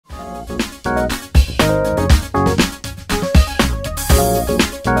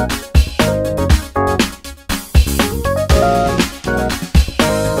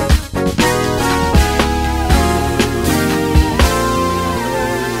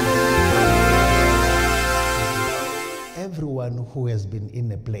who has been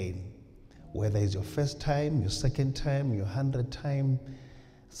in a plane, whether it's your first time, your second time, your 100th time.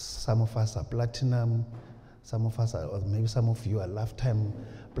 Some of us are platinum, some of us are, or maybe some of you are lifetime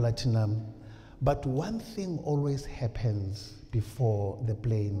platinum. But one thing always happens before the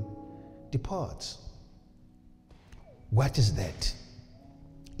plane departs. What is that?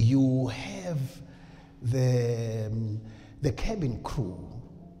 You have the cabin crew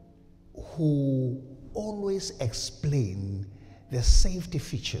who always explain the safety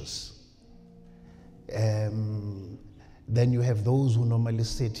features. Then you have those who normally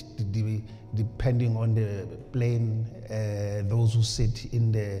sit, depending on the plane, those who sit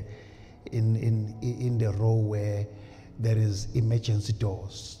in the row where there is emergency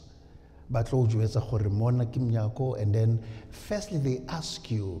doors. And then firstly they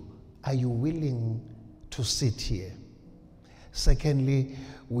ask you, are you willing to sit here? Secondly,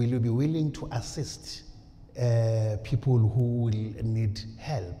 will you be willing to assist people who will need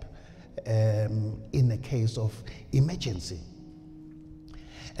help in a case of emergency?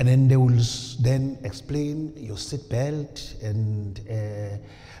 And then they will then explain your seat belt and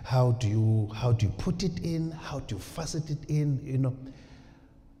how do you put it in, how do you fasten it in, you know.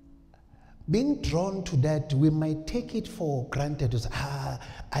 Being drawn to that, we might take it for granted. I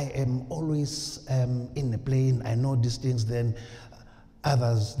am always in a plane, I know these things. Then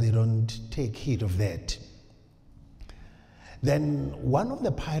others, they don't take heed of that. Then one of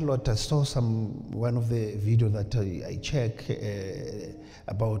the pilots, I saw one of the video that I check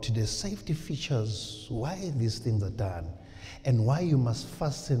about the safety features, why these things are done, and why you must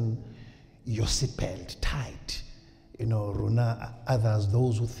fasten your seatbelt tight. You know, Runa, others,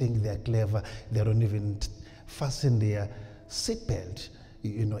 those who think they're clever, they don't even fasten their seatbelt,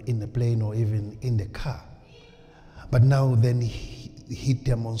 you know, in the plane or even in the car. But now then he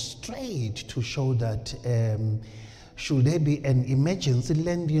demonstrates to show that should there be an emergency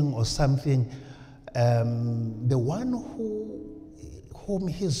landing or something, the one whom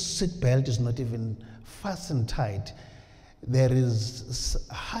his seatbelt is not even fastened tight, there is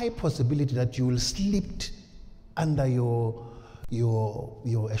a high possibility that you will slip under your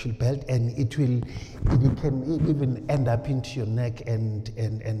actual belt, and it can even end up into your neck and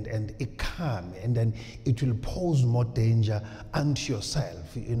it can, and then it will pose more danger unto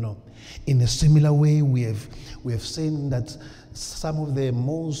yourself. You know, in a similar way, we have seen that some of the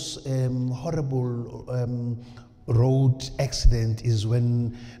most horrible road accident is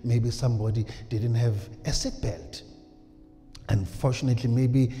when maybe somebody didn't have a seatbelt. Unfortunately,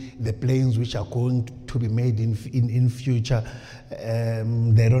 maybe the planes which are going to be made in future,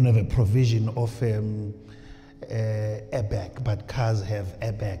 they don't have a provision of airbag, but cars have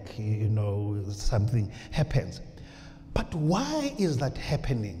airbag. You know, something happens. But why is that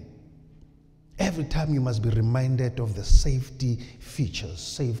happening? Every time you must be reminded of the safety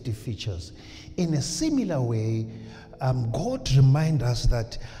features. In a similar way, God reminds us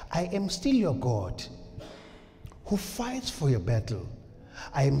that I am still your God, who fights for your battle.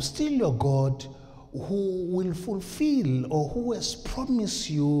 I am still your God who will fulfill, or who has promised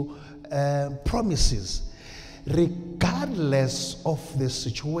you promises, regardless of the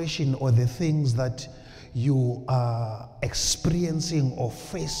situation or the things that you are experiencing or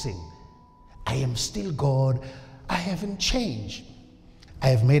facing. I am still God. I haven't changed. I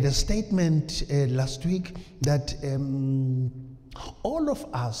have made a statement last week that all of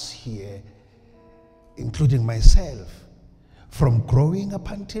us here, including myself, from growing up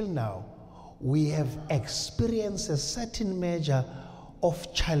until now, we have experienced a certain measure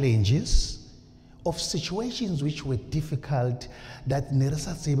of challenges, of situations which were difficult, that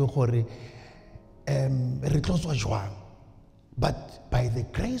but by the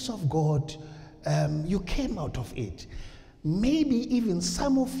grace of God, you came out of it. Maybe even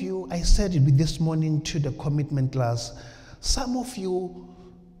some of you, I said it this morning to the commitment class, some of you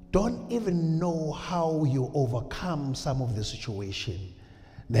don't even know how you overcome some of the situation.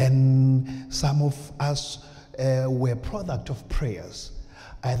 Then some of us were product of prayers,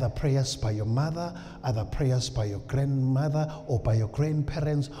 either prayers by your mother, either prayers by your grandmother or by your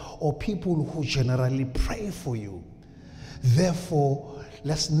grandparents, or people who generally pray for you. Therefore,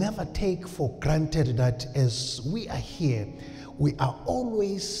 let's never take for granted that as we are here, we are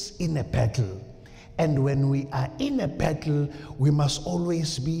always in a battle. And when we are in a battle, we must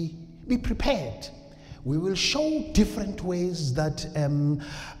always be prepared. We will show different ways that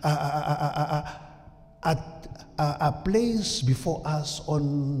are placed before us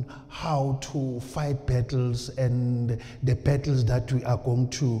on how to fight battles and the battles that we are going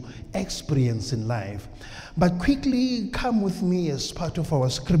to experience in life. But quickly come with me as part of our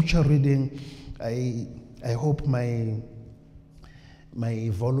scripture reading. I hope my My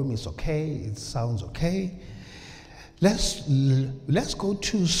volume is okay. It sounds okay. Let's go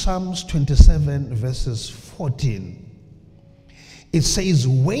to Psalms 27 verses 14. It says,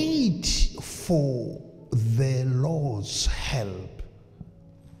 wait for the Lord's help.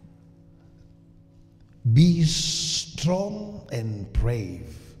 Be strong and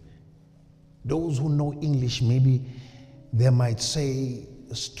brave. Those who know English, maybe they might say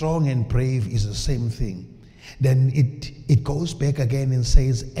strong and brave is the same thing. Then it goes back again and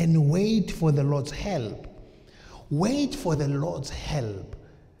says, and wait for the Lord's help. Wait for the Lord's help.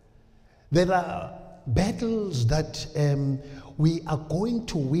 There are battles that we are going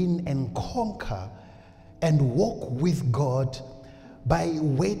to win and conquer and walk with God by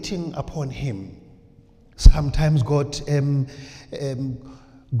waiting upon Him. Sometimes God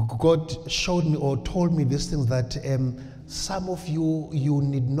showed me or told me these things that some of you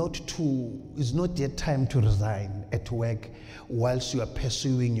need not to, it's not yet time to resign at work whilst you are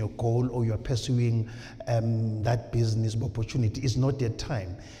pursuing your goal or you are pursuing that business opportunity. It's not yet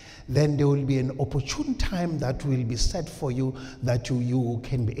time. Then there will be an opportune time that will be set for you that you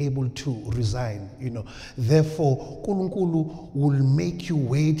can be able to resign. Therefore, Nkulunkulu will make you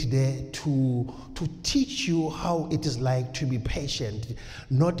wait there to teach you how it is like to be patient.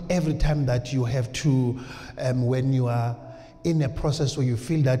 Not every time that you have to, when you are in a process where you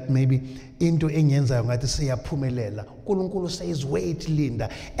feel that maybe into enyenzayo ngathi siyaphumelela, uNkulunkulu says, wait, Linda,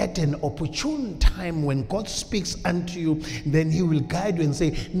 at an opportune time when God speaks unto you, then He will guide you and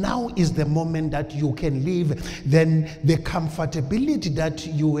say, now is the moment that you can live. Then the comfortability that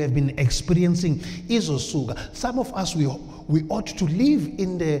you have been experiencing is osuga. Some of us, we ought to live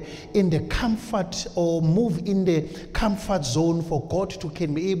in the comfort or move in the comfort zone for God to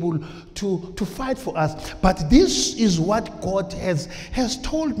can be able to fight for us. But this is what God has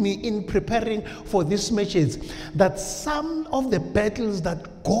told me in preparing for this message, that some of the battles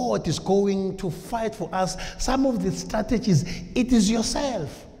that God is going to fight for us, some of the strategies, it is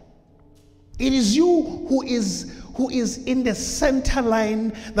yourself. It is you who is in the center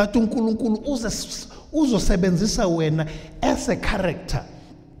line that uNkulunkulu uzosebenzisa wena as a character.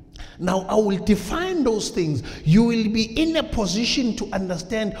 Now I will define those things. You will be in a position to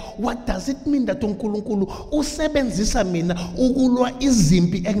understand what does it mean that uNkulunkulu usebenzisa mina ukulwa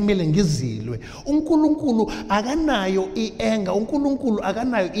izimpi ekumele ngizilwe. uNkulunkulu akanayo i-anger, uNkulunkulu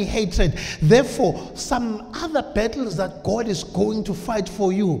akanayo i-hatred. Therefore, some other battles that God is going to fight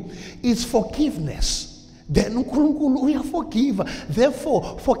for you is forgiveness. Then uNkulunkulu uyaforgive.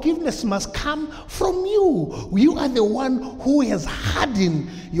 Therefore, forgiveness must come from you. You are the one who has hardened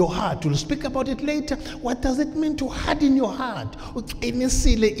your heart. We'll speak about it later. What does it mean to harden your heart?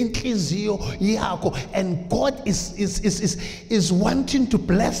 And God is wanting to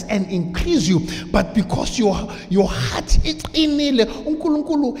bless and increase you. But because your heart is inile,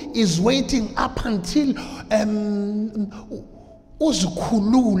 uNkulunkulu is waiting up until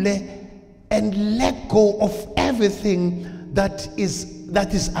uzikhulule and let go of everything that is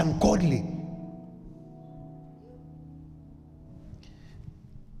ungodly.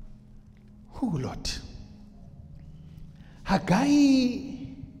 Oh Lord. Haggai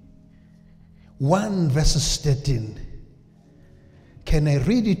 1 verses 13. Can I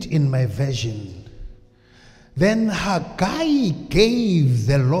read it in my version? Then Haggai gave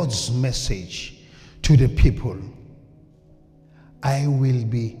the Lord's message to the people. I will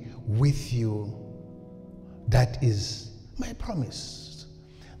be with you. That is my promise.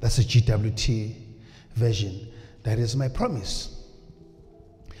 That's a GWT version. That is my promise.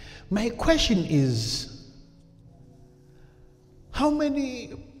 My question is, how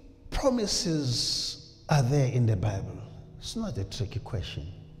many promises are there in the Bible? It's not a tricky question.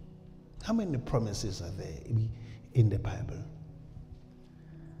 How many promises are there in the Bible?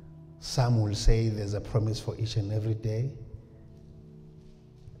 Some will say there's a promise for each and every day.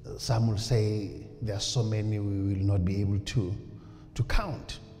 Some will say there are so many we will not be able to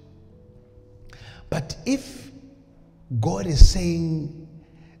count. But if God is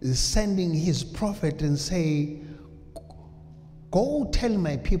sending His prophet and say, go tell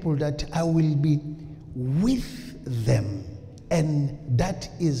my people that I will be with them, and that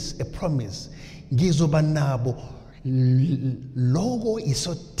is a promise. Ngizoba nabo, logo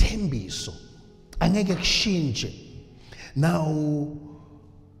iso thembiso, angeke kushintshe. Now,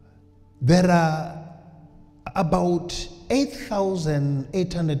 there are about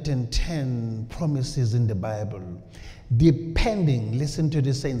 8,810 promises in the Bible, depending, listen to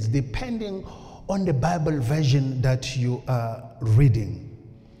the saints, depending on the Bible version that you are reading.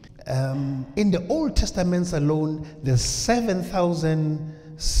 In the Old Testament alone, there's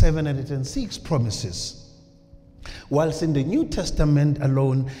 7,706 promises. Whilst in the New Testament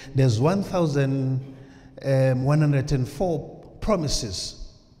alone, there's 1,104 promises.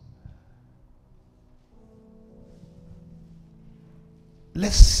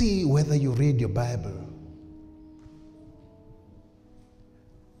 Let's see whether you read your Bible.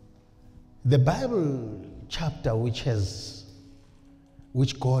 The Bible chapter which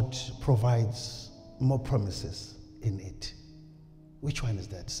God provides more promises in it. Which one is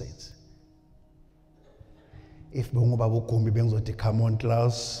that, saints? If come on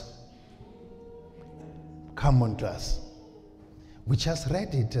class, come on class. We just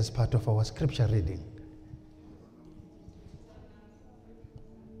read it as part of our scripture reading.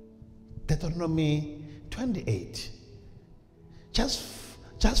 Deuteronomy 28. Just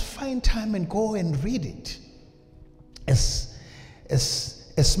find time and go and read it. As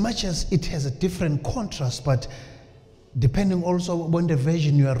much as it has a different contrast, but depending also on the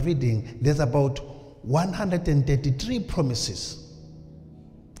version you are reading, there's about 133 promises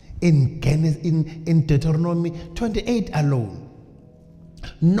in Deuteronomy 28 alone.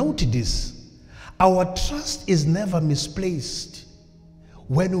 Note this: our trust is never misplaced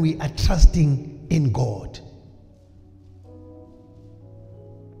when we are trusting in God.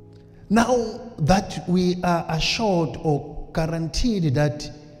 Now that we are assured or guaranteed that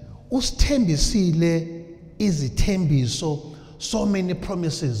usithembisile izithembiso, so many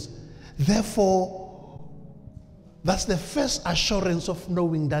promises, therefore that's the first assurance of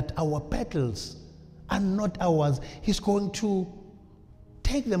knowing that our battles are not ours. He's going to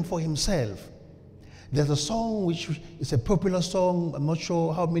take them for himself. There's a song which is a popular song, I'm not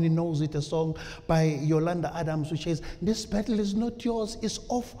sure how many knows it, a song by Yolanda Adams which says, "This battle is not yours, it's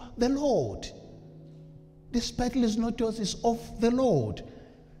of the Lord." This battle is not yours, it's of the Lord.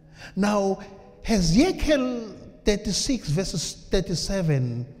 Now, Ezekiel 36 verses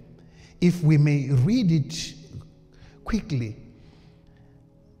 37, if we may read it quickly.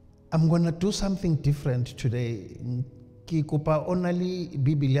 I'm going to do something different today. Kikupa only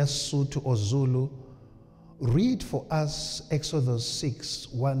Biblia Sotho or Zulu. Read for us Exodus 6,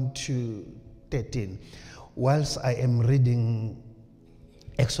 1 to 13. Whilst I am reading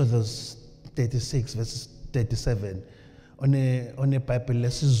Exodus 36 verses 37, on a Bible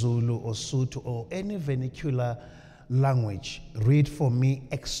Zulu or Sotho or any vernacular language, read for me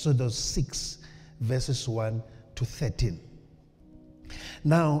Exodus 6 verses 1 to 13.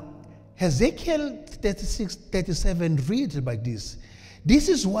 Now, Ezekiel 36, 37 reads like this. This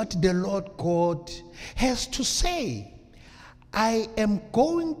is what the Lord God has to say. I am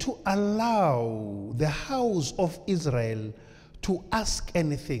going to allow the house of Israel to ask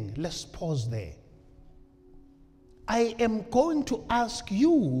anything. Let's pause there. I am going to ask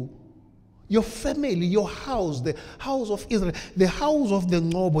you, your family, your house, the house of Israel, the house of the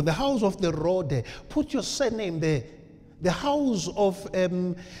Ngcobo, the house of the Rode, put your surname there, the house of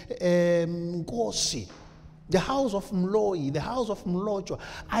Nkosi, the house of Mloi, the house of Mlojo.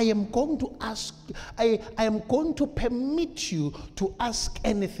 I am going to ask, I am going to permit you to ask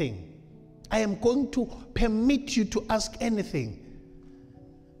anything. I am going to permit you to ask anything.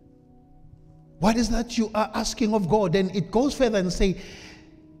 What is that you are asking of God? Then it goes further and say,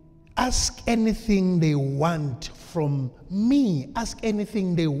 ask anything they want from me. Ask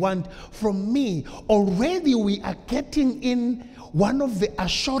anything they want from me. Already we are getting in one of the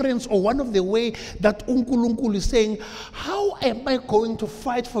assurance or one of the way that Unkulunkulu is saying, how am I going to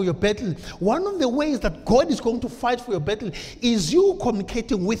fight for your battle? One of the ways that God is going to fight for your battle is you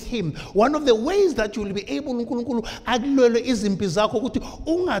communicating with him. One of the ways that you will be able Unkulunkulu akulwele izimpi zakho ukuthi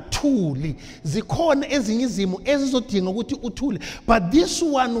ungathuli. Zikhona ezinye izimo ezizodinga ukuthi uthule. But this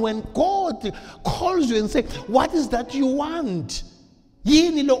one, when God calls you and say, what is that you want?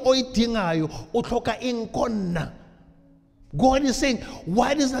 Yini lo oyidingayo uthoka inkona. God is saying,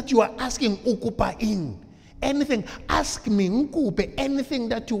 what is that you are asking ukupa in? Anything. Ask me, nkupe, anything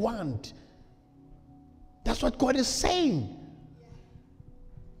that you want. That's what God is saying.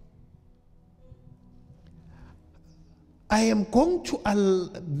 I am going to,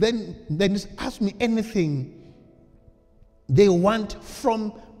 then ask me anything they want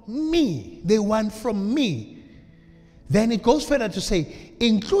from me. They want from me. Then it goes further to say,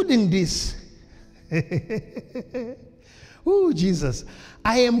 including this. Oh, Jesus.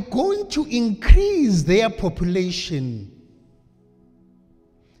 I am going to increase their population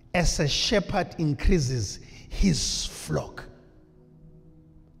as a shepherd increases his flock.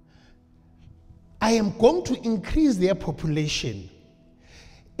 I am going to increase their population.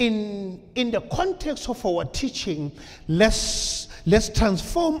 In the context of our teaching, let's let's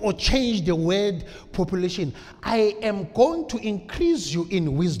transform or change the word population. I am going to increase you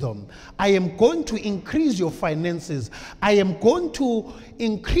in wisdom. I am going to increase your finances. I am going to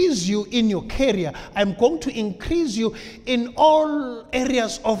increase you in your career. I'm going to increase you in all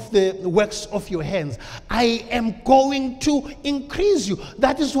areas of the works of your hands. I am going to increase you.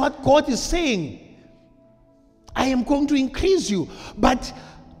 That is what God is saying. I am going to increase you. But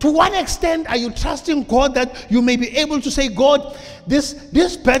to what extent are you trusting God that you may be able to say, God,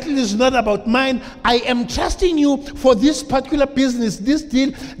 this battle is not about mine. I am trusting you for this particular business, this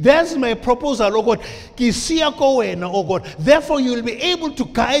deal. There's my proposal, oh God. Oh God. Therefore, you will be able to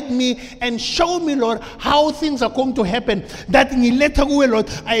guide me and show me, Lord, how things are going to happen. That in later way, Lord,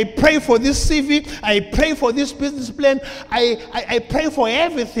 I pray for this CV. I pray for this business plan. I pray for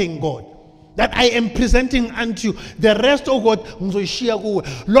everything, God, that I am presenting unto you. The rest, oh God,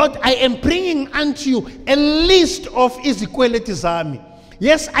 Lord, I am bringing unto you a list of inequalities.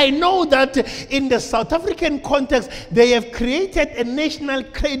 Yes, I know that in the South African context, they have created a national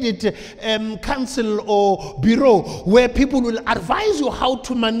credit council or bureau where people will advise you how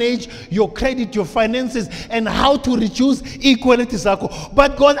to manage your credit, your finances, and how to reduce inequalities.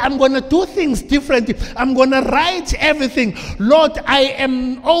 But God, I'm going to do things differently. I'm going to write everything. Lord, I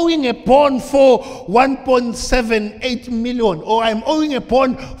am owing a bond for 1.78 million, or I'm owing a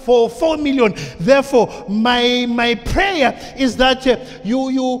bond for 4 million. Therefore, my prayer is that you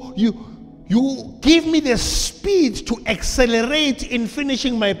give me the speed to accelerate in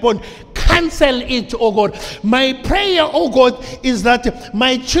finishing my bond. Cancel it, oh God. My prayer, oh God, is that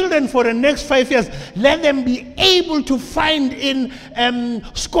my children for the next 5 years, let them be able to find in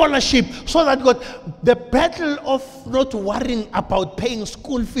scholarship, so that, God, the battle of not worrying about paying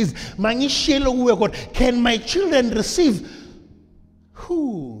school fees, God, can my children receive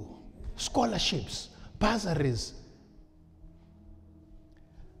scholarships, bursaries?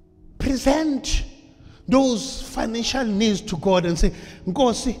 Present those financial needs to God and say,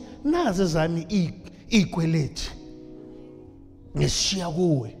 Nkosi, nazi zami ikweleti. Ngishiya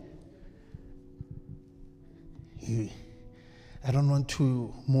kuwe. I don't want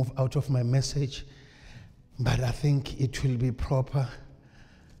to move out of my message, but I think it will be proper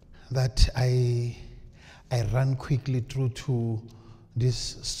that I run quickly through to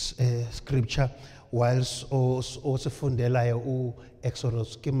this scripture, whilst also fundela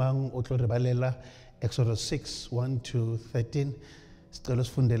Exodus kimang otlo rebalela Exodus 6 1-13. Sicela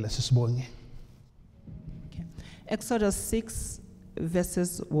sifundela sisibonge. Exodus 6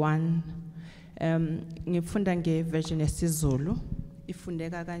 verses 1. Ngifunda ngeversion yesiZulu,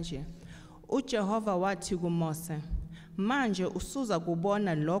 ifundeka kanje. uJehova wathi kuMose, manje usuza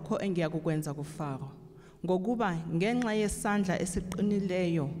kubona lokho engiyakukwenza kuFaro, ngokuba ngenxa yesandla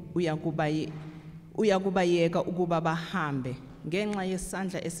esiqinileyo uyakubayeka ukuba bahambe, ngenxa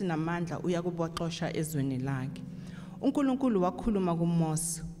yesandla esinamandla uyakuboxosha ezweni lakhe. uNkulunkulu wakhuluma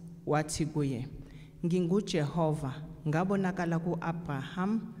kuMose wathi kuye, nginguJehova, ngabonakala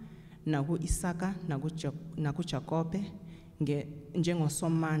kuAbraham nakuIsaka nakuJakobe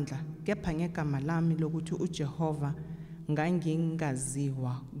njengosomandla, kepha ngegama lami lokuthi uJehova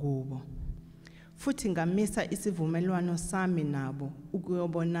ngangingaziwa kubo. Futhi ngamisa isivumelwano sami nabo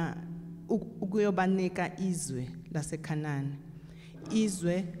ukuyobanika izwe laseKhanani,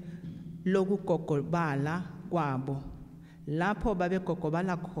 izwe lokugogobala kwabo, lapho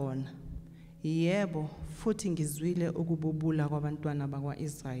babegogobala khona. Yebo, futhi ngizwile ukububula kwabantwana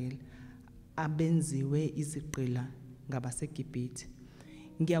bakwa-Israyeli abenziwe iziqila ngabaseGibhithe.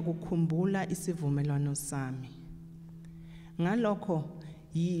 Ngiyakukhumbula isivumelwano sami. Ngalokho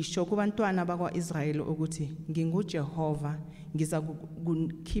yisho kubantwana bakwa-Israyeli ukuthi nginguJehova, ngiza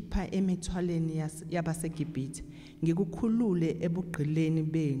kukhipha emithwaleni yabaseGibhithe, ngikukhulule ebugqileni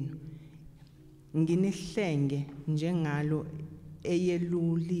benu, nginihlenge njengalo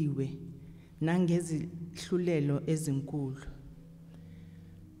eyeluliwe nangezihlulelo ezinkulu.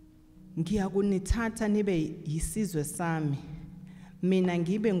 Ngiyakunithatha nibe yisizwe sami, mina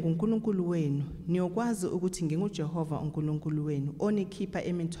ngibe nguNkulunkulu wenu, niyokwazi ukuthi nginguJehova uNkulunkulu wenu onikhipha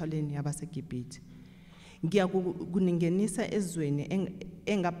emithwaleni yabaseGibhithe. Ngiyakuningenisa ezweni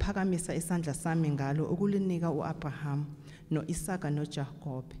engaphakamisa isandla sami ngalo ukulinika uAbraham noIsaka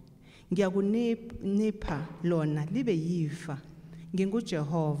noJakobe. Ngiyakunipha lona libe yifa,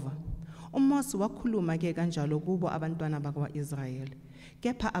 nginguJehova. uMose wakhuluma ke kanjalo kubo abantwana bakwa-Israyeli,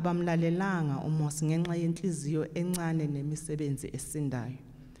 kepha abamlalelanga uMose ngenxa yenhliziyo encane nemisebenzi esindayo.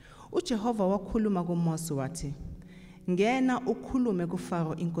 uJehova wakhuluma kuMose wathi, ngena ukhulume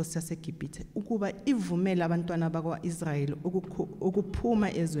kuFaro inkosi yaseGibhithe ukuba ivumele abantwana bakwa-Israyeli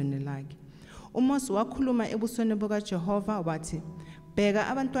ukuphuma ezweni lakhe. uMose wakhuluma ebusweni bukaJehova wathi, "Bheka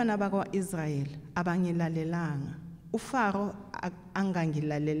abantwana bakwa-Israyeli abangilalelanga. uFaro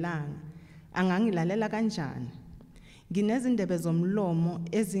angangilalela kanjani? Nginezindebe zomlomo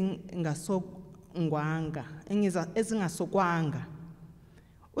ezingasokwanga."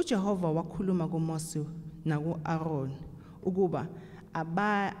 uJehova wakhuluma kuMose naku-Aaron ukuba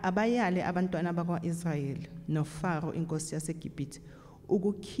abayale abantwana bakwa-Israyeli noFaro inkosi yaseGibhithe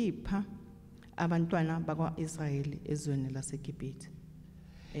ukukhipha abantwana bakwa-Israyeli ezweni laseGibhithe.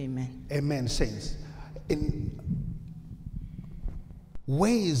 Amen. Amen, saints. In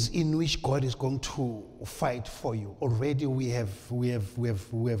ways in which God is going to fight for you, already we have read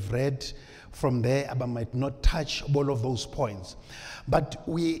from there, but might not touch all of those points. But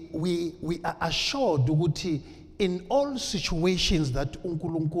we are assured ukuthi in all situations that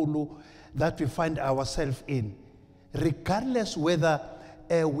uNkulunkulu that we find ourselves in, regardless whether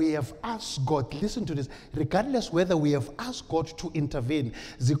we have asked God, listen to this, regardless whether we have asked God to intervene,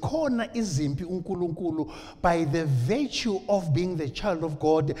 zikhona izimpi uNkulunkulu, by the virtue of being the child of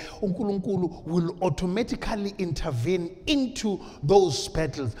God, uNkulunkulu will automatically intervene into those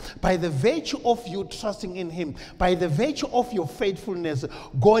battles. By the virtue of you trusting in Him, by the virtue of your faithfulness,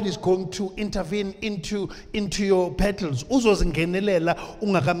 God is going to intervene into your battles. Uzozingenelela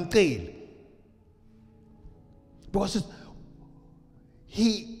ungakamceli. Because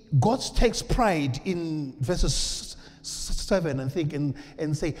God takes pride in verses 7 and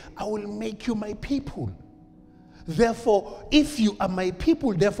say, "I will make you my people." Therefore, if you are my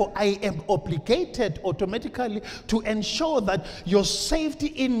people, therefore I am obligated automatically to ensure that your safety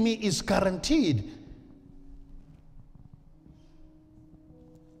in me is guaranteed.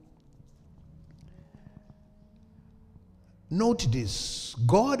 Note this: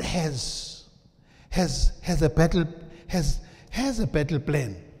 God has a battle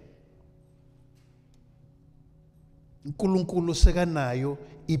plan. uNkulunkulu sekanayo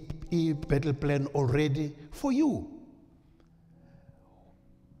a battle plan already for you.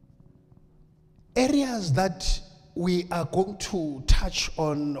 Areas that we are going to touch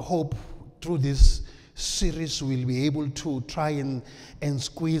on, hope through this series we'll be able to try and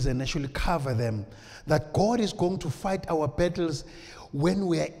squeeze and actually cover them. That God is going to fight our battles when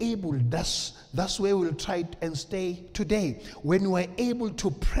we are able. That's where we'll try and stay today. When we are able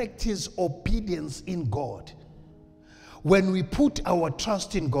to practice obedience in God. When we put our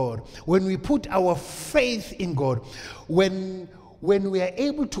trust in God, when we put our faith in God, when we are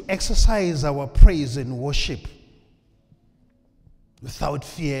able to exercise our praise and worship without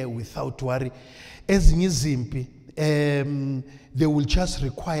fear, without worry, ezinye izimpi they will just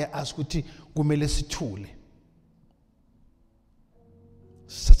require us ukuthi kumele sithule.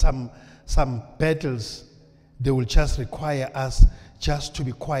 Some battles, they will just require us just to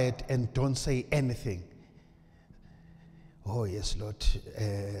be quiet and don't say anything. Oh yes, Lord,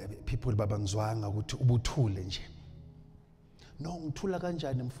 people babangzwanga ukuthi ubuthule nje. No, ngithula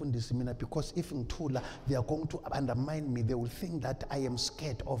kanjani mfundisi mina, because if ngithula, they are going to undermine me. They will think that I am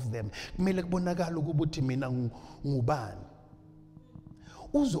scared of them. Kumele kubonakala ukuthi mina ngubani.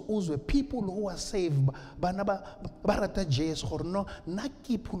 Uzwe people who are saved bana barata Jesus or no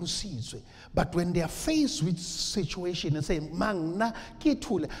nakiphulusizwe, but when they are faced with situation and say mang na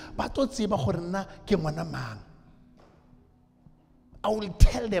kithule batotsi ba gore na ke ngwana mang, I will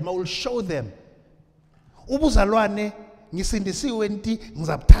tell them, I will show them. Ubuzalwane ngisindisiwe nti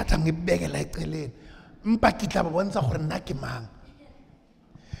ngizabuthatha ngibekela eceleni mpakitla babonza gore na ke mang.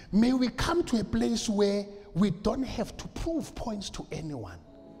 May we come to a place where we don't have to prove points to anyone,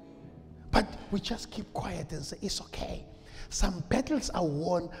 but we just keep quiet and say it's okay. Some battles are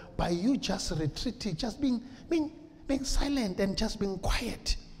won by you just retreating, just being silent and just being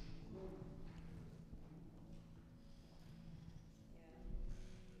quiet.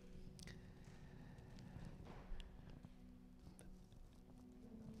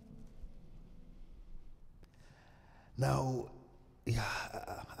 Now, yeah,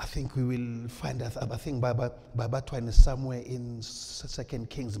 I think we will find that. I think Baba Twain is somewhere in 2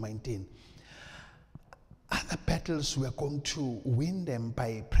 Kings 19. Other battles we are going to win them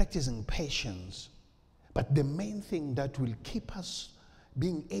by practicing patience. But the main thing that will keep us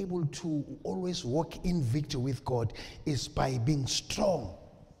being able to always walk in victory with God is by being strong.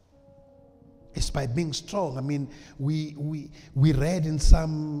 It's by being strong. I mean, we read in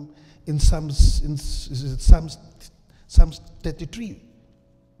Psalms 33.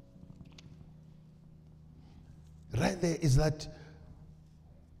 Right there is that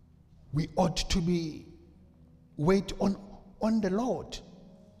we ought to wait on the Lord.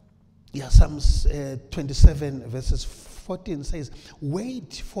 Yeah, Psalms 27 verses 14 says,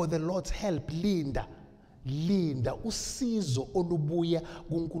 wait for the Lord's help, linda usizo olubuya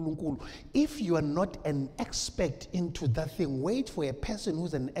kuNkulunkulu. If you are not an expert into that thing, wait for a person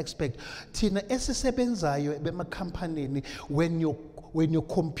who's an expert. Thina esisebenzayo bemakampanini, when your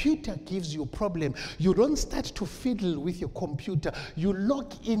computer gives you a problem, you don't start to fiddle with your computer. You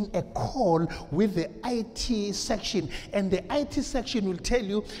log in a call with the IT section, and the IT section will tell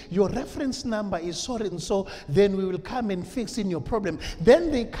you your reference number is so and so, then we will come and fix in your problem. Then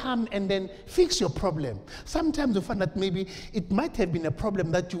they come and then fix your problem. Sometimes you find that maybe it might have been a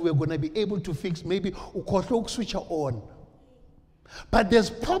problem that you were going to be able to fix, maybe ukhohlwe switch on. But there's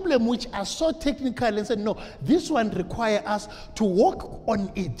problems which are so technical and say, no, this one requires us to work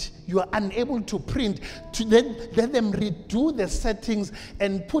on it. You are unable to print. To then let them redo the settings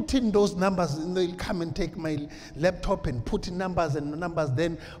and put in those numbers. And they'll come and take my laptop and put in numbers and numbers.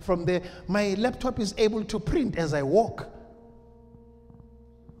 Then from there, my laptop is able to print as I walk.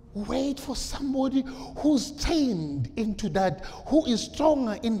 Wait for somebody who's trained into that, who is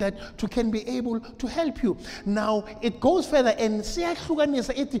stronger in that, to can be able to help you. Now, it goes further and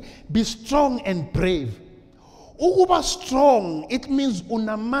be strong and brave. Ukuba strong, it means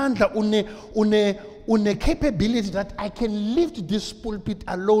unamandla, une capability that I can lift this pulpit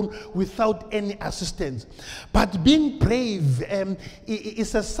alone without any assistance. But being brave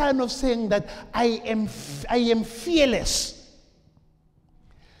is a sign of saying that I am fearless.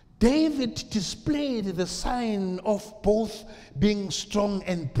 David displayed the sign of both being strong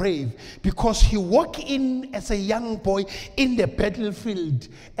and brave, because he walked in as a young boy in the battlefield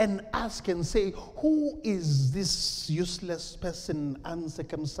and ask and say, who is this useless person,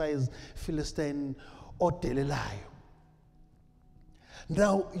 uncircumcised Philistine or Deliliah?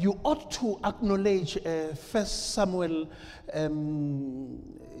 Now, you ought to acknowledge 1 Samuel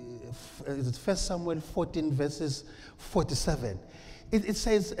 14 verses 47. It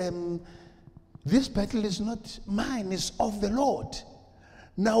says, this battle is not mine, it's of the Lord.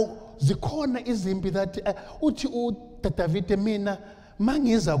 Now, the corner is in that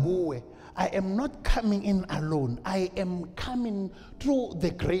I am not coming in alone. I am coming through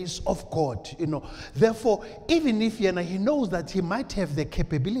the grace of God, Therefore, even if he knows that he might have the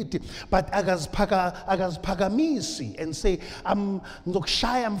capability, but agazpagamisi and say, I'm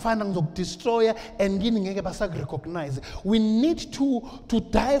destroyer, and recognize. We need to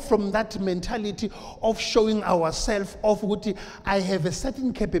die from that mentality of showing ourselves of what I have a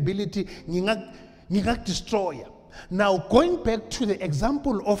certain capability, destroyer. Now, going back to the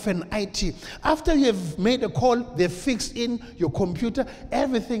example of an IT, after you have made a call, they fixed in your computer,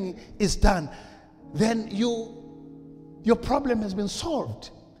 everything is done, then your problem has been solved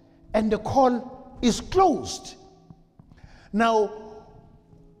and the call is closed. Now,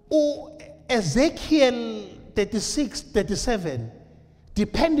 Ezekiel 36:37,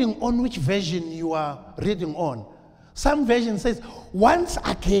 depending on which version you are reading on, some version says once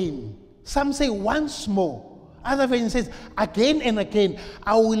again, some say once more. Other version says, again and again,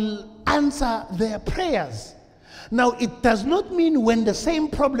 I will answer their prayers. Now, it does not mean when the same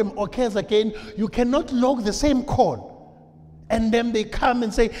problem occurs again, you cannot log the same call. And then they come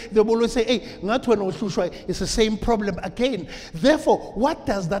and say, they will always say, hey, it's the same problem again. Therefore, what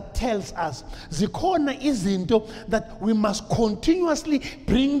does that tell us? The corner is into that we must continuously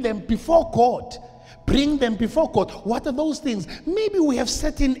bring them before God. Bring them before God. What are those things? Maybe we have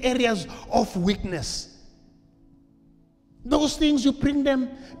certain areas of weakness. Those things, you bring them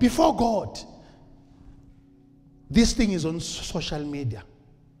before God. This thing is on social media.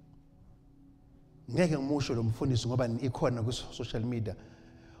 Social media.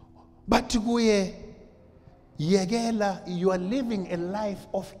 But you are living a life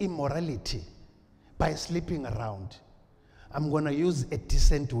of immorality by sleeping around. I'm going to use a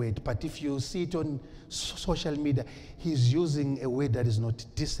decent word, but if you see it on social media, he's using a word that is not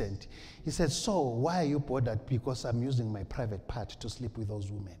decent. He said, so why are you bothered? Because I'm using my private part to sleep with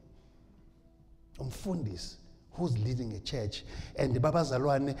those women. Umfundis, who's leading a church, and the Baba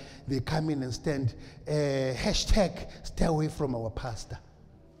Zalwane, they come in and stand, hashtag, stay away from our pastor.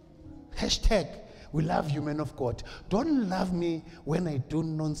 Hashtag, we love you, men of God. Don't love me when I do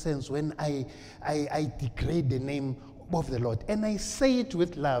nonsense, when I degrade the name of the Lord. And I say it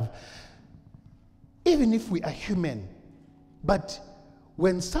with love, even if we are human. But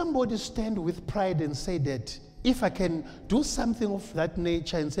when somebody stands with pride and say that, if I can do something of that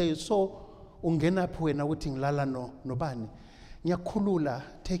nature and say, so, ungenapho wena uthi ngilala nobani, ngiyakhulula,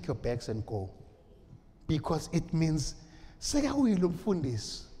 take your bags and go. Because it means, seka uyilo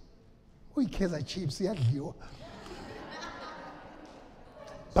mfundisi, uyikheza chips iyadliwa.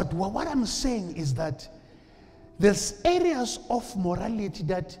 But what I'm saying is that there's areas of morality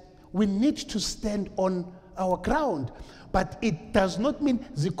that we need to stand on our ground. But it does not mean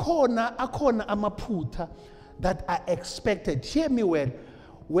zikhona akhona amaphutha that are expected. Hear me well.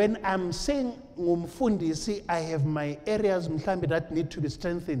 When I'm saying ngumfundisi, I have my areas mhlambe that need to be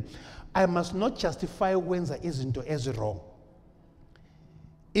strengthened. I must not justify wenza izinto ezirong.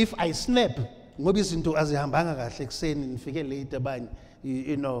 If I snap, ngoba izinto azihambanga kahle ekseni nifike late abanye,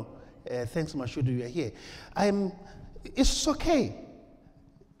 you know, thanks Mashudu, you are here. It's okay.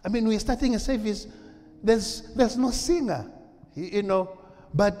 I mean, we're starting a service, there's no singer, you know,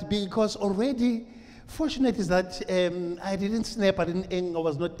 but because already, fortunate is that I didn't snap, I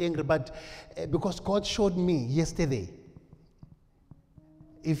was not angry, but because God showed me yesterday.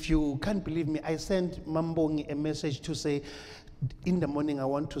 If you can't believe me, I sent Mambongi a message to say, in the morning I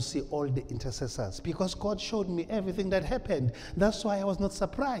want to see all the intercessors, because God showed me everything that happened. That's why I was not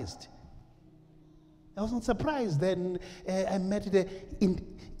surprised. I was not surprised. Then I met the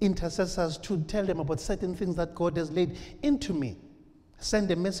intercessors to tell them about certain things that God has laid into me.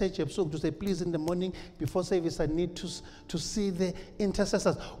 Send a message to say, please, in the morning before service, I need to see the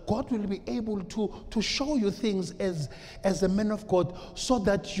intercessors. God will be able to show you things as a man of God, so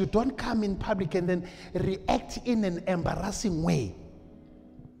that you don't come in public and then react in an embarrassing way.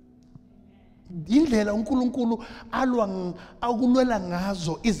 Indlela uNkulunkulu akulwela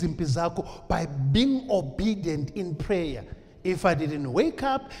ngazo izimpi zakho by being obedient in prayer. If I didn't wake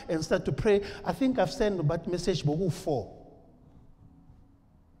up and start to pray, I think I've sent that message boku 4.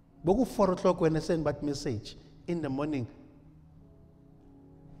 Boku 4 o'clock when I sent that message in the morning.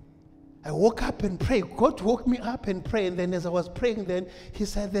 I woke up and prayed. God woke me up and prayed. And then as I was praying, then he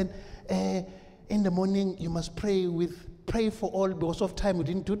said, then in the morning you must pray for all. Because of time we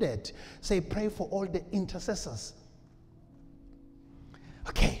didn't do that. Say, pray for all the intercessors.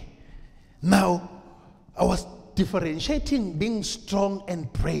 Okay. Now, I was differentiating being strong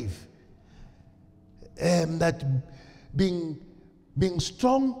and brave. That being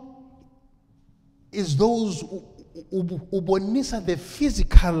strong is those ubonisa the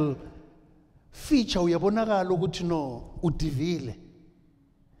physical feature uyabonakala ukuthi no udivile.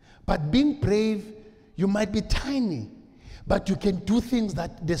 But being brave, you might be tiny, but you can do things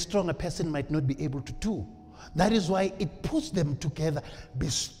that the stronger person might not be able to do. That is why it puts them together. Be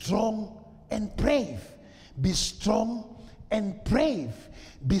strong and brave. Be strong and brave.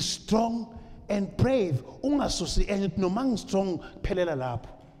 Be strong and brave. Ungasusi and no man strong phelela lapho.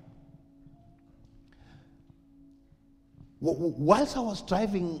 Whilst I was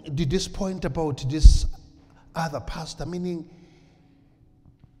driving to this point about this other pastor, meaning,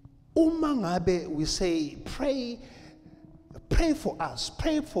 umangabe we say, pray for us,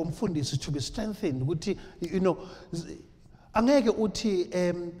 pray for mfundisi to be strengthened. You know, angeke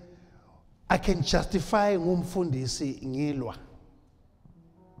uthi I can justify ngumfundisi ngilwa.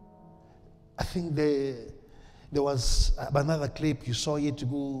 I think there was another clip, you saw it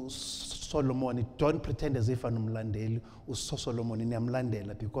go Solomon. Don't pretend as if I'm umlandeli uso Solomon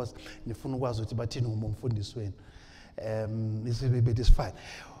niyamlandela because nifuna ukwazi ukuthi bathini ngumfundisi wenu. It is fine.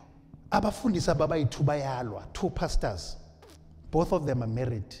 Abafundisi ababayi-2 bayalwa, 2 pastors. Both of them are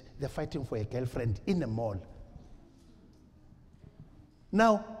married. They're fighting for a girlfriend in a mall.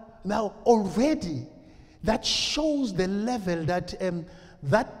 Now already that shows the level that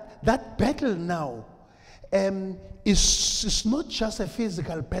that battle now is not just a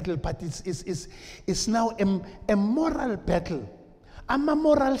physical battle, but it's now a moral battle. Ama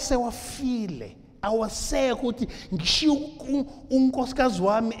moral sewafile. Awaseke ukuthi ngishiya unkosikazi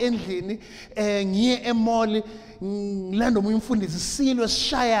wami endlini ngiye emall ngilanda omunye umfundisi silwe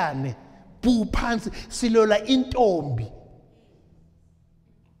sishayane bu phansi silola intombi.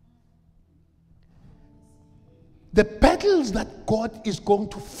 The battles that God is going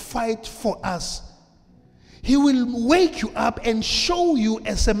to fight for us, He will wake you up and show you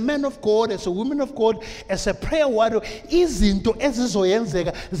as a man of God, as a woman of God, as a prayer warrior, izinto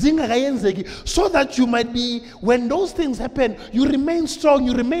ezizoyenzeka zingakayenzeki, so that you might be, when those things happen, you remain strong,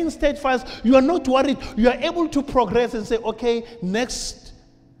 you remain steadfast, you are not worried, you are able to progress and say, okay, next,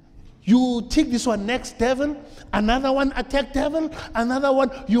 you take this one, next devil, another one, attack devil, another one,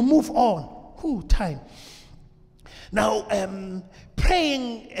 you move on. Time. Now,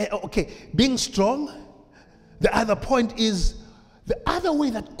 praying, being strong. The other point is, the other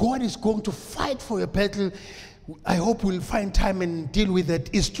way that God is going to fight for your battle, I hope we'll find time and deal with it,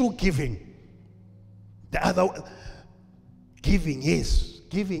 is through giving. The other, giving, yes.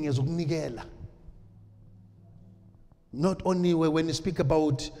 Giving is ukunikela. Not only when you speak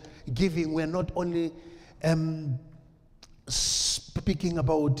about giving, we're not only speaking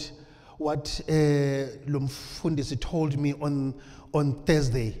about what Lumfundisi told me on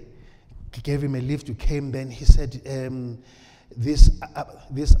Thursday. He gave him a lift. We came. Then he said, "This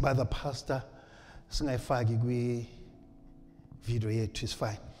other pastor, singayifaki kwi video yethu is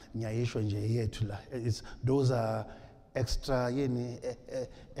fine. Nyayisho nje yethu la. Those are extra,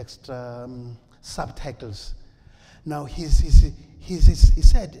 extra subtitles." Now he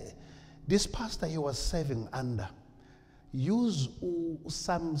said, this pastor he was serving under, use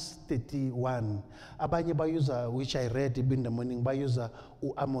Psalms 31. Abanye bayuza, which I read in the morning, bayuza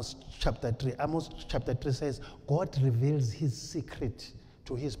Amos chapter 3. Amos chapter 3 says, God reveals his secret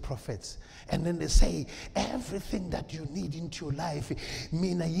to his prophets. And then they say, everything that you need into your life,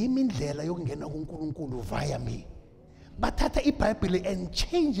 mina yimi ndlela yokungena kuNkulunkulu via me. But tata iBhayibheli and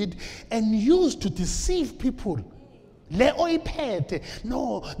change it and use to deceive people. No,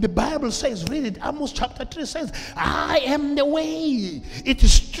 the Bible says, read it, Amos chapter 3 says, I am the way. It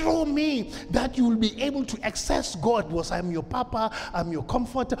is through me that you will be able to access God. Because I'm your papa, I'm your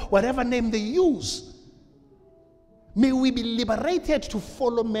comforter, whatever name they use. May we be liberated to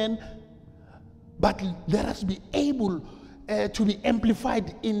follow men, but let us be able to be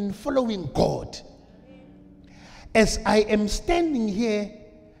amplified in following God. As I am standing here,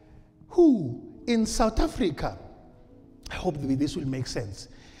 in South Africa, I hope this will make sense.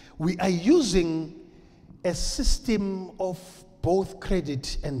 We are using a system of both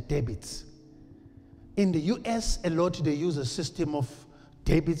credit and debits. In the US, a lot they use a system of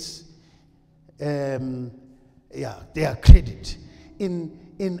debits. They are credit.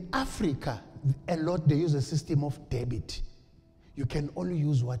 In Africa, a lot they use a system of debit. You can only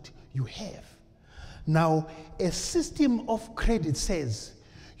use what you have. Now, a system of credit says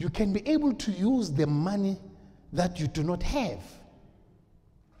you can be able to use the money that you do not have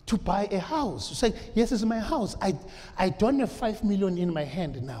to buy a house. You say, yes, it's my house. I don't have 5 million in my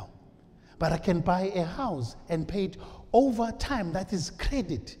hand now, but I can buy a house and pay it over time. That is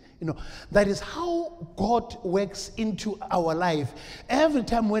credit. That is how God works into our life. Every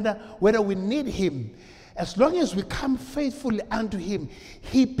time, whether we need him, as long as we come faithfully unto him,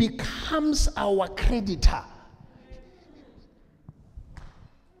 he becomes our creditor.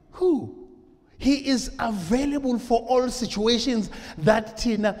 He is available for all situations that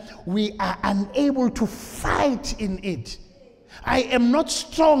we are unable to fight in it. I am not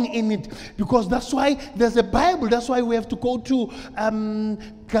strong in it, because that's why there's a Bible. That's why we have to go to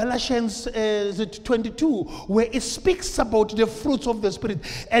Galatians 22, where it speaks about the fruits of the Spirit.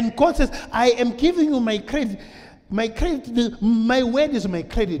 And God says, I am giving you my credit. My word is my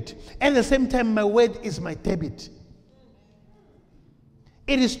credit. At the same time, my word is my debit.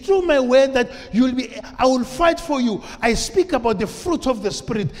 It is through my word that I will fight for you. I speak about the fruit of the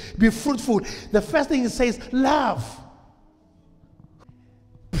Spirit. Be fruitful. The first thing it says, love.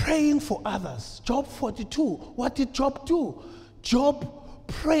 Praying for others. Job 42. What did Job do? Job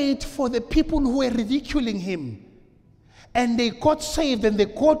prayed for the people who were ridiculing him. And they got saved and they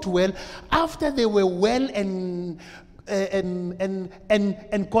got well after they were well, and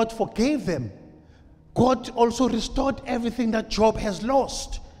God forgave them. God also restored everything that Job has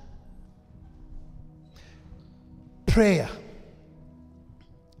lost. Prayer.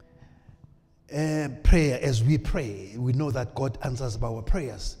 Prayer, as we pray, we know that God answers our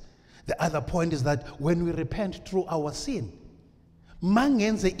prayers. The other point is that when we repent through our sin,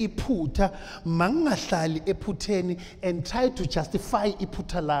 mangenze iphutha mangahlali ephutheni and try to justify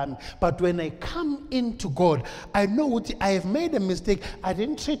iphutha lami, but when I come into God, I know what I have made a mistake. I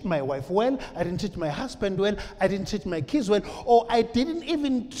didn't treat my wife well, I didn't treat my husband well, I didn't treat my kids well, or I didn't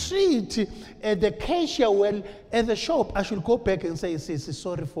even treat the cashier well at the shop. I should go back and say,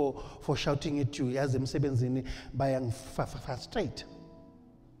 sorry for shouting at you as emsebenzini bayang frustrate.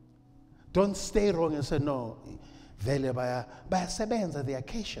 Don't stay wrong and say no. Vele bayasebenza, they are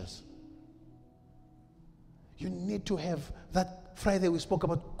cautious. You need to have that. Friday we spoke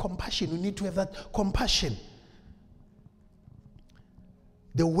about compassion. You need to have that compassion.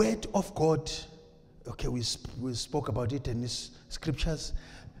 The word of God, okay, we spoke about it in these scriptures.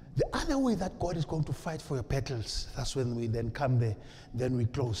 The other way that God is going to fight for your battles, that's when we then come there, then we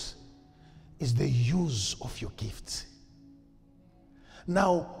close, is the use of your gifts.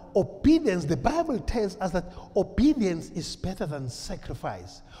 Now, obedience, the Bible tells us that obedience is better than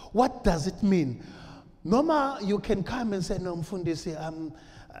sacrifice. What does it mean? Normal, you can come and say, no, Mfundisi,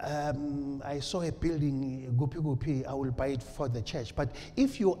 I saw a building, gupi, I will buy it for the church. But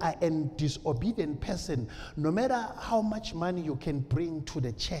if you are a disobedient person, no matter how much money you can bring to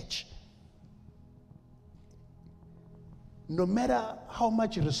the church, no matter how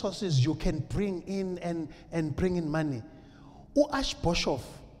much resources you can bring in and bring in money, Archbishop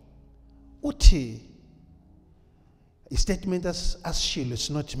uthi statement as Shilo, it's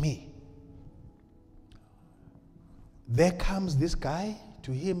not me. There comes this guy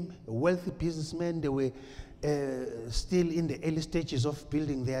to him, a wealthy businessman. They were still in the early stages of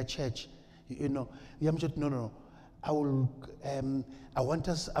building their church. You know, no. I'm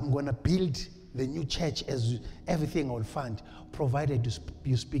going to build the new church as everything I will fund, provided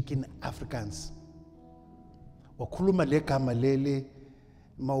you speak in Afrikaans. Wakhuluma le gama leli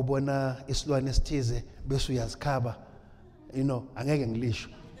mawubona isilwane esithize bese uyazikhaba, you know, angeke ngilisho.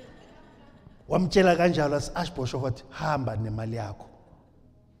 Wamtshela kanjalo as-Ashbosho wathi hamba nemali yakho.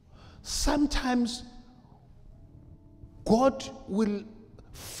 Sometimes God will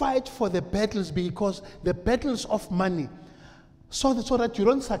fight for the battles, because the battles of money, so that you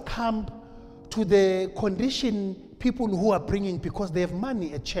don't succumb to the condition people who are bringing because they have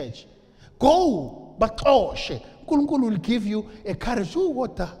money at church. Go, but uNkulunkulu will give you a courage.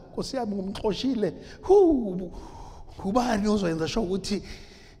 Water, Nkosi yami ngimxoshile. Ubani ozoyenza sure ukuthi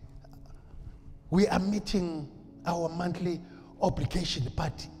we are meeting our monthly obligation,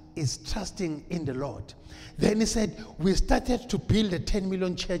 but is trusting in the Lord. Then he said, we started to build a 10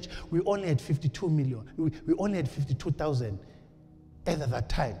 million church. We only had 52 million. We only had 52,000 at that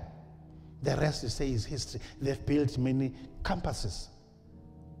time. The rest, you say, is history. They've built many campuses.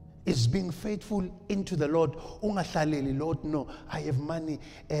 It's being faithful into the Lord. Ungahlali, Lord, no, I have money.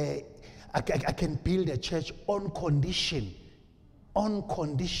 I can build a church on condition. On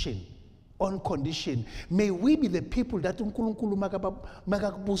condition. On condition. May we be the people that uNkulunkulu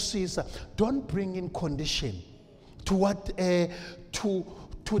makakubusisa. Don't bring in condition to what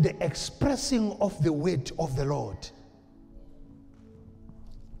to the expressing of the word of the Lord.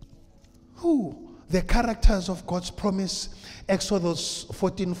 The characters of God's promise, Exodus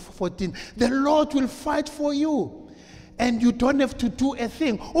 14:14. The Lord will fight for you, and you don't have to do a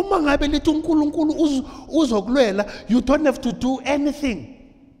thing. Uma ngabe lithi uNkulunkulu uzokulwela, you don't have to do anything.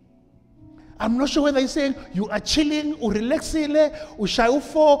 I'm not sure whether he's saying you are chilling, or relaxing,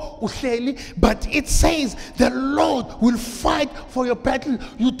 but it says the Lord will fight for your battle.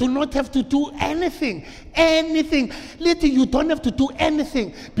 You do not have to do anything. Anything. Literally, you don't have to do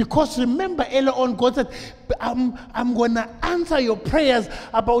anything. Because remember, earlier on, God said, I'm going to answer your prayers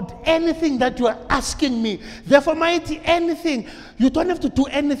about anything that you are asking me. Therefore, mighty, anything. You don't have to do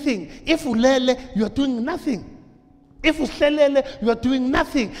anything. If ulele, you are doing nothing. If you are doing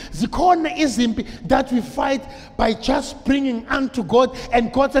nothing. Zikhona izimpi that we fight by just bringing unto God,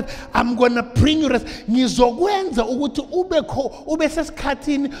 and God said, I'm going to bring you rest. Ngizokwenza ukuthi ube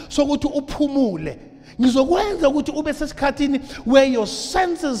sesikhathini sokuthi uphumule. Ngizokwenza ukuthi ube sesikhathini where your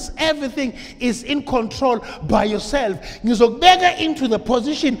senses, everything is in control by yourself. Ngizokubeka into the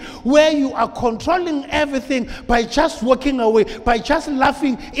position where you are controlling everything by just walking away, by just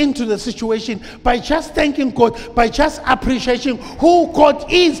laughing into the situation, by just thanking God, by just appreciating who God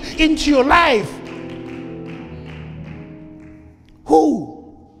is into your life.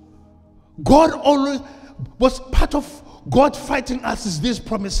 Who? God always was part of God fighting us is these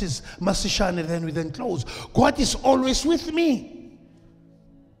promises. Masishane, then we then close. God is always with me.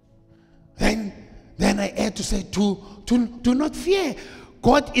 Then I had to say, do not fear.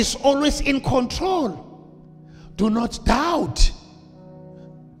 God is always in control. Do not doubt.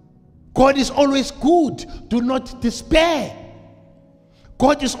 God is always good. Do not despair.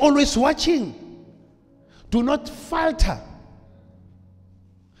 God is always watching. Do not falter.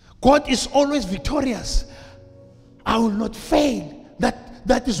 God is always victorious. I will not fail.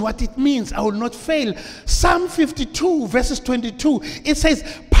 That is what it means. I will not fail. Psalm 52 verses 22. It says,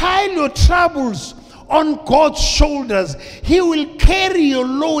 pile your troubles on God's shoulders. He will carry your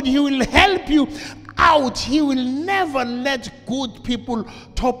load. He will help you out. He will never let good people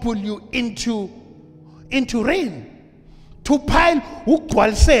topple you into rain. To pile,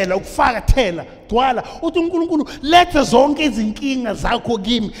 ukugcwalisela, ukufakathela, gcwala. Uthi uNkulunkulu, letha zonke izinkinga zakho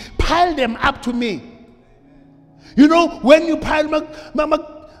kimi. Pile them up to me. You know, when you pile,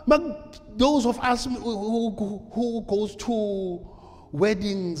 those of us who goes to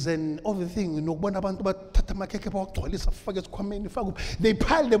weddings and everything, you know, they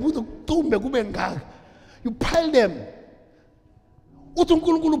pile them. You pile them.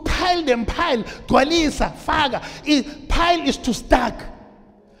 Pile them, pile. Pile is to stack.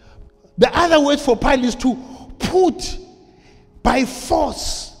 The other word for pile is to put by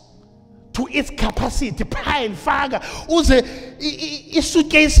force to its capacity. Pile, faka uze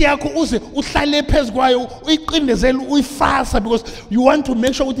isuitcase yakho uze uhlale phezu kwayo uyiqindezele uyifasa, because you want to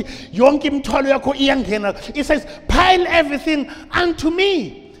make sure ukuthi yonke imithwalo yakho iyangena. It says pile everything unto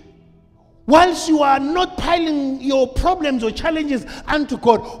me. Whilst you are not piling your problems or challenges unto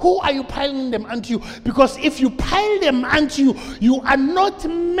God, who are you piling them unto you? Because if you pile them unto you, you are not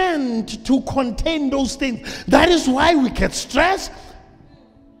meant to contain those things. That is why we get stressed.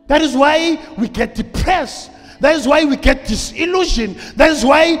 That is why we get depressed. That is why we get disillusioned. That is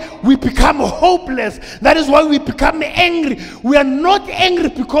why we become hopeless. That is why we become angry. We are not angry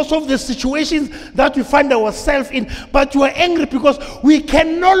because of the situations that we find ourselves in, but we are angry because we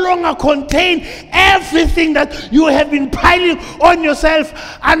can no longer contain everything that you have been piling on yourself.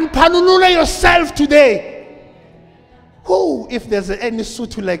 And panulula yourself today. Who, if there's any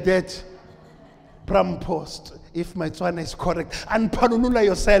sutu like that, Pram post. If my Tswana is correct, and panulula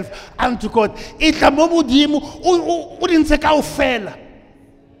yourself unto God. Itla mo modimo o dintse ka ofela.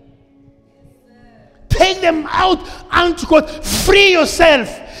 Take them out unto God. Free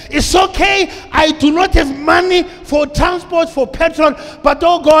yourself. It's okay. I do not have money for transport, for petrol, but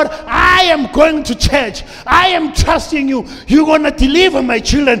oh God, I am going to church. I am trusting you. You're going to deliver my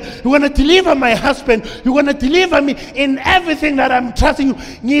children. You're going to deliver my husband. You're going to deliver me in everything that I'm trusting you.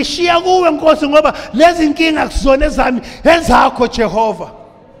 Ngishiya kuwe Nkosi ngoba lezi inkinga kuzona ezami ezakho Jehovah.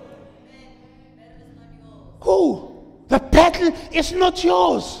 Who? The battle is not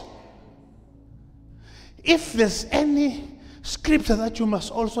yours. If there's any scripture that you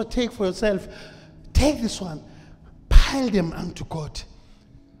must also take for yourself, take this one. Pile them unto God.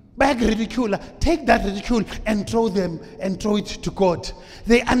 Bag ridicule, take that ridicule and throw it to God.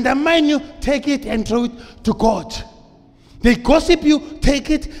 They undermine you, take it and throw it to God. They gossip you, take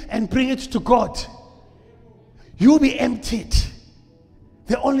it and bring it to God. You'll be emptied.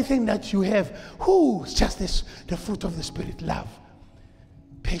 The only thing that you have, is just this, the fruit of the Spirit, love,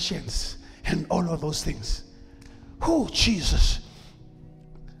 patience, and all of those things. Jesus.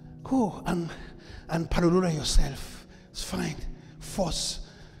 And palulula yourself. It's fine. Force.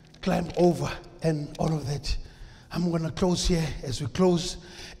 Climb over and all of that. I'm going to close here. As we close,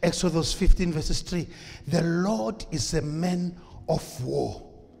 Exodus 15 verses 3. The Lord is a man of war.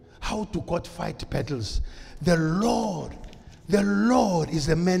 How do God fight battles? The Lord is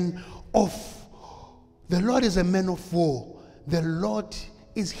a man of war. The Lord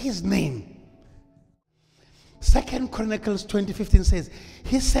is his name. 2 Chronicles 20:15 says,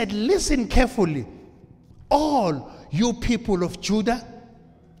 he said, listen carefully, all you people of Judah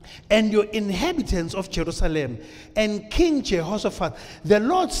and your inhabitants of Jerusalem and King Jehoshaphat, the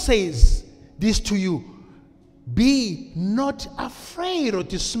Lord says this to you, be not afraid or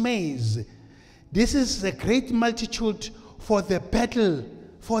dismayed. This is a great multitude for the battle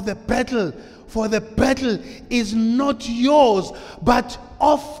is not yours, but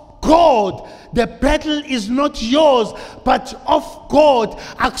of God. The battle is not yours, but of God.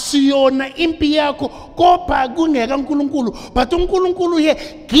 Aksiyona impi yakho kopha kungeka uNkulunkulu. But uNkulunkulu here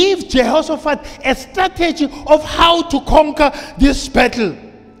give Jehoshaphat a strategy of how to conquer this battle.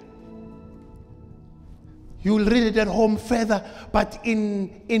 You will read it at home further, but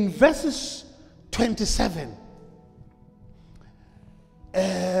in verses 27,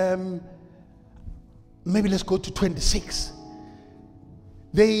 maybe let's go to 26.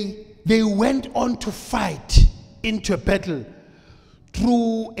 They went on to fight into a battle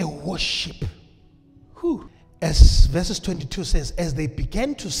through a worship. As verses 22 says, as they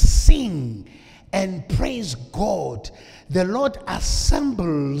began to sing and praise God, the Lord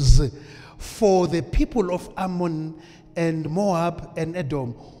assembles for the people of Ammon and Moab and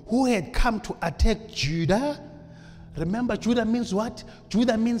Edom who had come to attack Judah. Remember, Judah means what?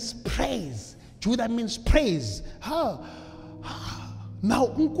 Judah means praise. Judah means praise. Now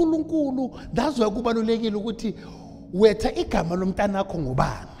uNkulunkulu, that's why kubalulekile ukuthi wetha igama lomntana wakho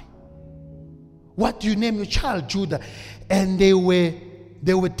ngubani. What do you name your child? Judah. And they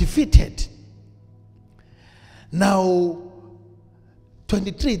were defeated. Now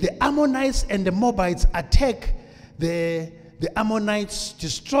 23, the Ammonites and the Moabites attack the Ammonites,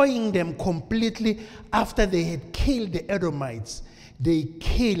 destroying them completely. After they had killed the Edomites, they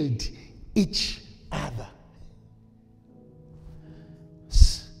killed each other.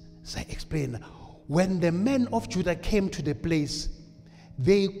 So I explain. When the men of Judah came to the place,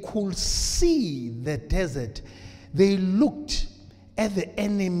 they could see the desert. They looked at the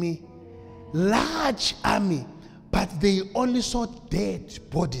enemy, large army, but they only saw dead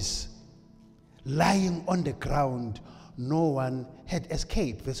bodies lying on the ground. No one had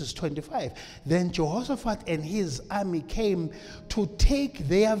escaped. Verses 25. Then Jehoshaphat and his army came to take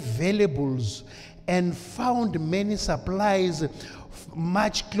their valuables and found many supplies,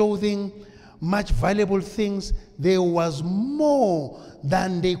 much clothing, much valuable things. There was more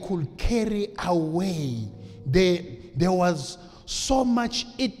than they could carry away. There was so much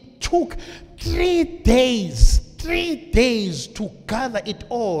it took 3 days to gather it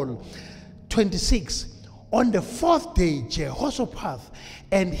all. 26. On the 4th day, Jehoshaphat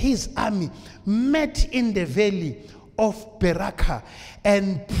and his army met in the valley of Beraka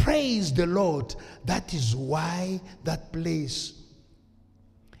and praised the Lord. That is why that place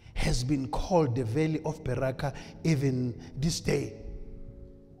has been called the valley of Beraka even this day.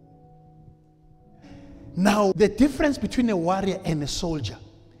 Now, the difference between a warrior and a soldier.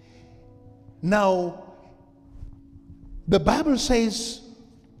 Now, the Bible says,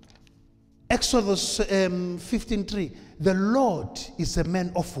 Exodus 15:3, the Lord is a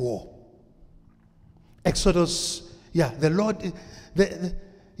man of war. Exodus, the Lord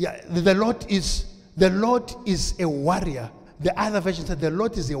is a warrior. The other version said the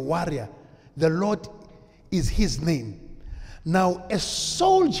Lord is a warrior. The Lord is his name. Now, a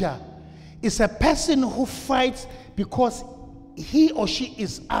soldier is a person who fights because he or she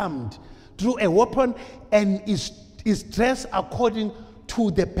is armed through a weapon and is dressed according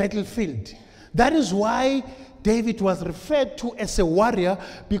to the battlefield. That is why David was referred to as a warrior,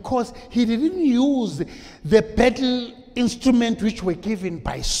 because he didn't use the battle instrument which were given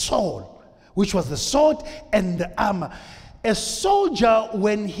by Saul, which was the sword and the armor. A soldier,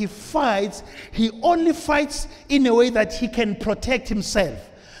 when he fights, he only fights in a way that he can protect himself.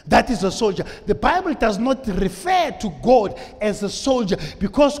 That is a soldier. The Bible does not refer to God as a soldier,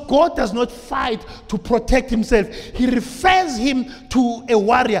 because God does not fight to protect himself. He refers him to a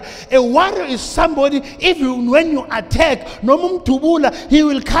warrior. A warrior is somebody, when you attack, noma umdubula, he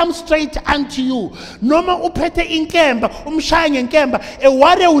will come straight unto you. Noma uphethe inkemba, umshaya ngenkemba, a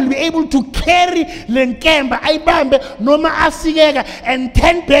warrior will be able to carry le nkemba, ayibambe noma asikeka, and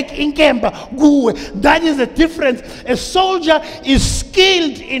turn back inkemba kuwe. That is the difference. A soldier is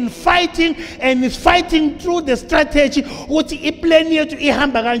skilled in fighting, and is fighting through the strategy.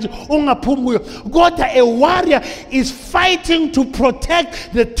 God, a warrior is fighting to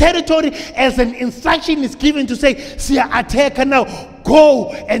protect the territory, as an instruction is given to say, siya attack now,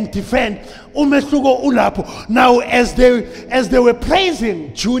 go and defend. Now, as they were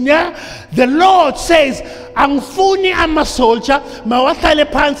praising Junior, the Lord says, Angfuni ama soldier, mawahlale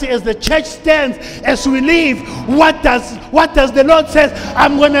phansi, as the church stands, as we leave. What does the Lord says?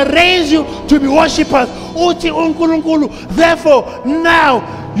 I'm going to raise you to be worshippers. Uthi uNkulunkulu. Therefore, now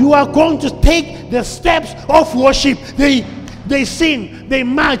you are going to take the steps of worship. They sing, they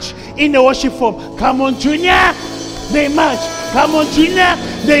march in the worship form. Come on, Junior. They march. Come on, Junior.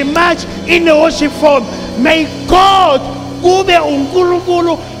 They march in the worship form. May God, Kube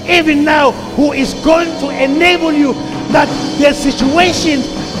uNkulunkulu, even now, who is going to enable you, that the situations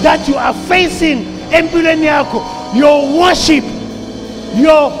that you are facing, empilweni yakho, your worship,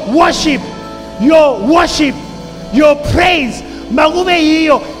 your praise, makube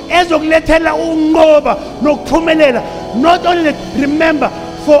yiyo ezokulethela uNqobo nokuphumelela. Not only remember,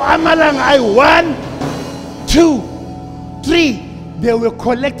 for amalanga 1, 2, 3, they were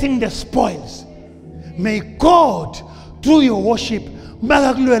collecting the spoils. May God, through your worship,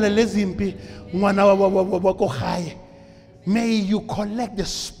 may you collect the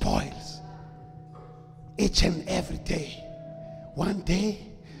spoils each and every day. 1 day,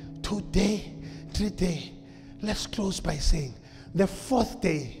 2 days, 3 days. Let's close by saying, the 4th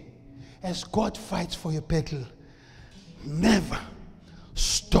day, as God fights for your battle, never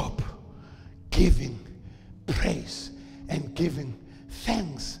stop giving praise and giving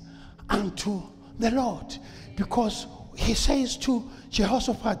thanks unto the Lord, because he says to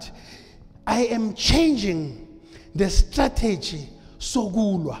Jehoshaphat, I am changing the strategy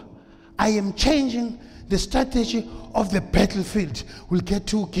sokulwa. I am changing the strategy of the battlefield. We'll get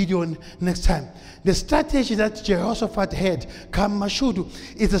to Gideon next time. The strategy that Jehoshaphat had, Kamashudu,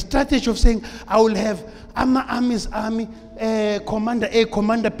 is a strategy of saying, I will have army's army, commander A,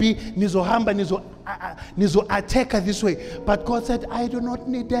 commander B, nizohamba, nizo attack this way. But God said, I do not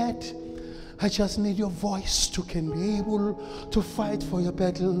need that. I just need your voice to can be able to fight for your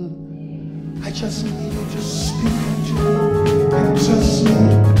battle. I just need you to speak. I just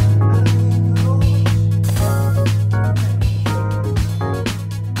need